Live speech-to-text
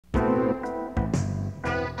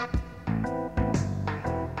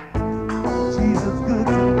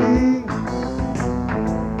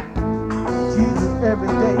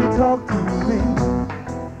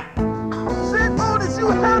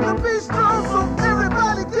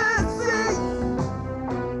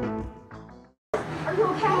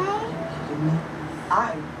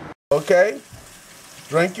Okay?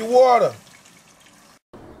 Drink your water.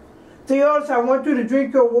 Otis, I want you to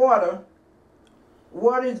drink your water.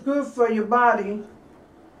 Water is good for your body.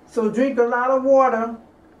 So drink a lot of water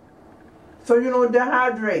so you don't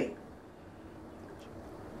dehydrate.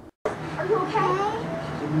 Are you okay?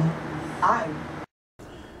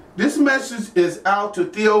 This message is out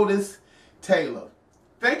to Otis Taylor.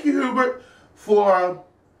 Thank you, Hubert, for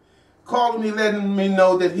calling me, letting me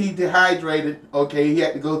know that he dehydrated. Okay, he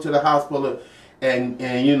had to go to the hospital and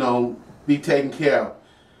you know, be taken care of.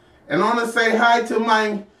 And I want to say hi to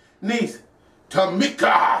my niece,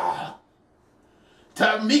 Tamika.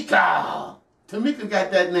 Tamika. Tamika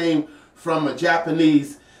got that name from a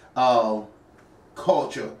Japanese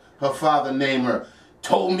culture. Her father named her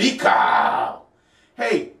Tomika.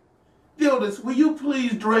 Hey, Otis, will you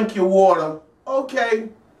please drink your water? Okay.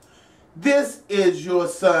 This is your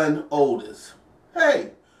son, Otis.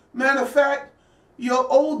 Hey, matter of fact, your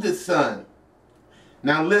oldest son.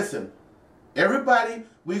 Now listen, everybody,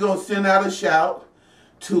 we're going to send out a shout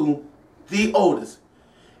to Otis.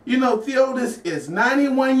 You know, Otis is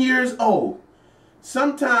 91 years old.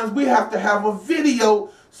 Sometimes we have to have a video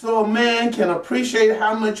so a man can appreciate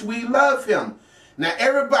how much we love him. Now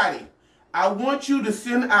everybody, I want you to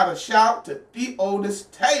send out a shout to Otis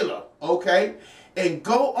Taylor, okay? And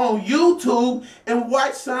go on YouTube and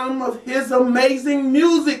watch some of his amazing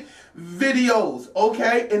music videos,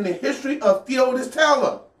 okay? In the history of Otis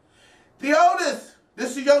Taylor. Otis,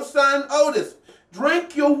 this is your son Otis.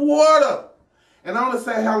 Drink your water. And I want to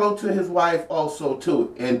say hello to his wife also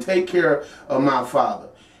too. And take care of my father.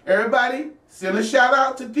 Everybody, send a shout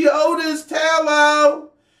out to Otis Taylor.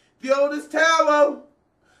 Otis Taylor.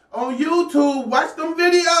 On YouTube, watch them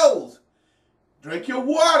videos. Drink your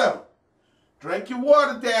water. Drink your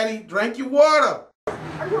water, Daddy. Drink your water.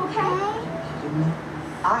 Are you okay?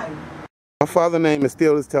 My father's name is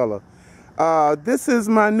Otis Taylor. This is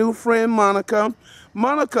my new friend, Monica.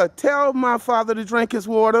 Monica, tell my father to drink his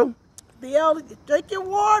water. Drink your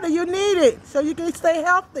water. You need it so you can stay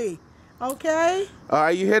healthy. Okay? All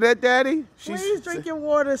right, you hear that, Daddy? Please drink your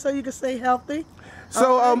water so you can stay healthy.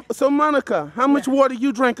 So, okay. So Monica, how much water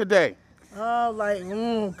you drink a day? Oh, like,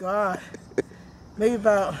 God. Maybe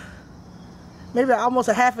almost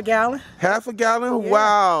a half a gallon. Half a gallon? Yeah.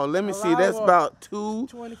 Wow. Let me see. That's about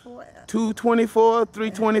 224,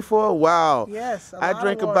 324. Wow. Yes. I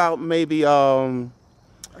drink about maybe a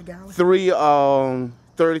gallon.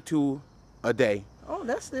 32 a day. Oh,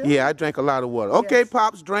 that's still. Yeah, I drank a lot of water. Okay, yes.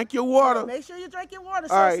 Pops, drink your water. Make sure you drink your water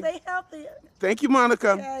so stay healthy. Thank you,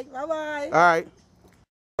 Monica. Okay, bye-bye. All right.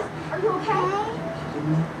 Are you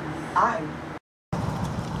okay?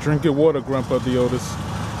 Drink your water, Grandpa Otis.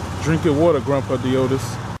 Drink your water, Grandpa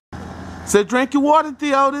Otis. Say, drink your water,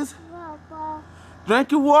 Otis. Papa.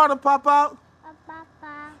 Drink your water, Papa. Papa.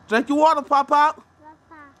 Drink your water, Papa. Papa.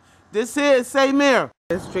 This is Say Mayor.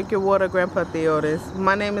 Drink your water, Grandpa Otis.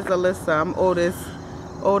 My name is Alyssa. I'm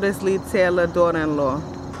Otis Lee Taylor, daughter-in-law.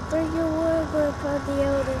 Drink your water,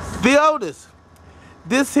 Grandpa Otis. Otis.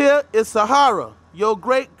 This here is Sahara, your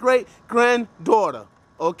great-great-granddaughter,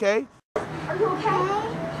 okay? Are you okay?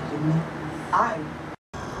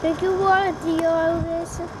 Drink your water,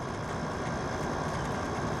 Otis.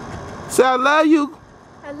 Say, I love you.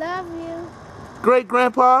 I love you.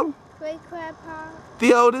 Great-grandpa. Great-grandpa.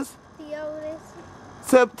 Otis. Otis.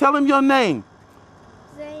 So, tell him your name.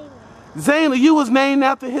 Zayna. Zayna, you was named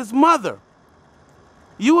after his mother.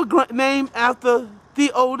 You were named after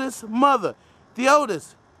Otis' mother.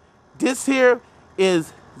 Otis, this here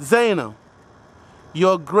is Zayna,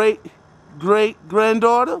 your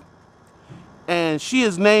great-great-granddaughter, and she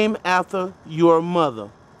is named after your mother.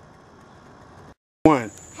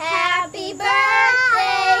 Happy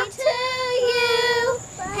birthday to you.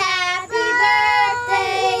 Happy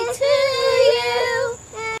birthday to you.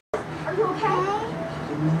 Are you okay?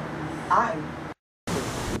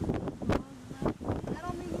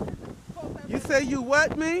 You say you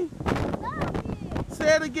what, me? Love you.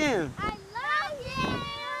 Say it again. I love you.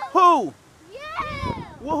 Who? You.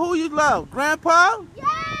 Well, who you love? Grandpa? Yeah.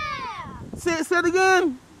 Say it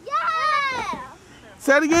again. Yeah.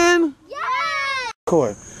 Say it again. Yeah.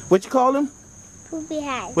 Corey, what you call him? Poopy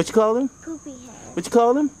head. What you call him? Poopy head. What you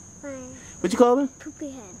call him? Fine. What you call him?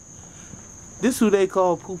 Poopy head. This who they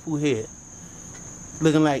call poo-poo head.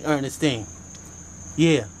 Looking like Ernestine.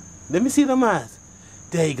 Yeah. Let me see them eyes.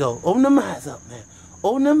 There you go. Open them eyes up, man.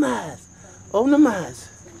 Open them eyes. Open them eyes.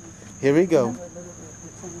 Here we go.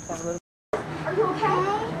 Are you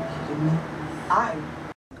okay?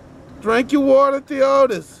 Drink your water,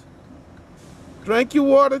 Otis. Drink your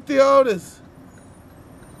water, Otis.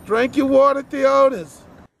 Drink your water, Otis.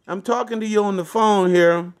 I'm talking to you on the phone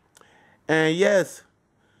here, And yes,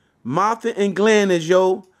 Martha and Glenn is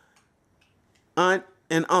your aunt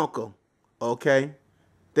and uncle, okay?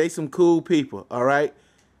 They some cool people, all right?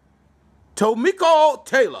 Tomiko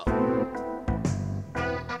Taylor.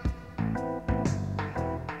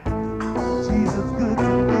 Jesus good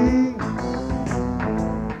to me.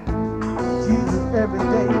 Jesus every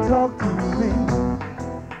day talk to me.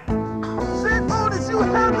 Said Otis, you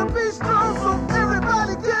have to be strong so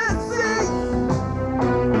everybody can see.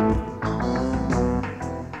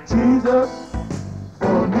 Jesus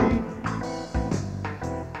for me.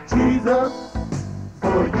 Jesus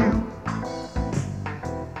for you.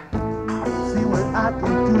 See what I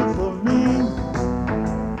can do for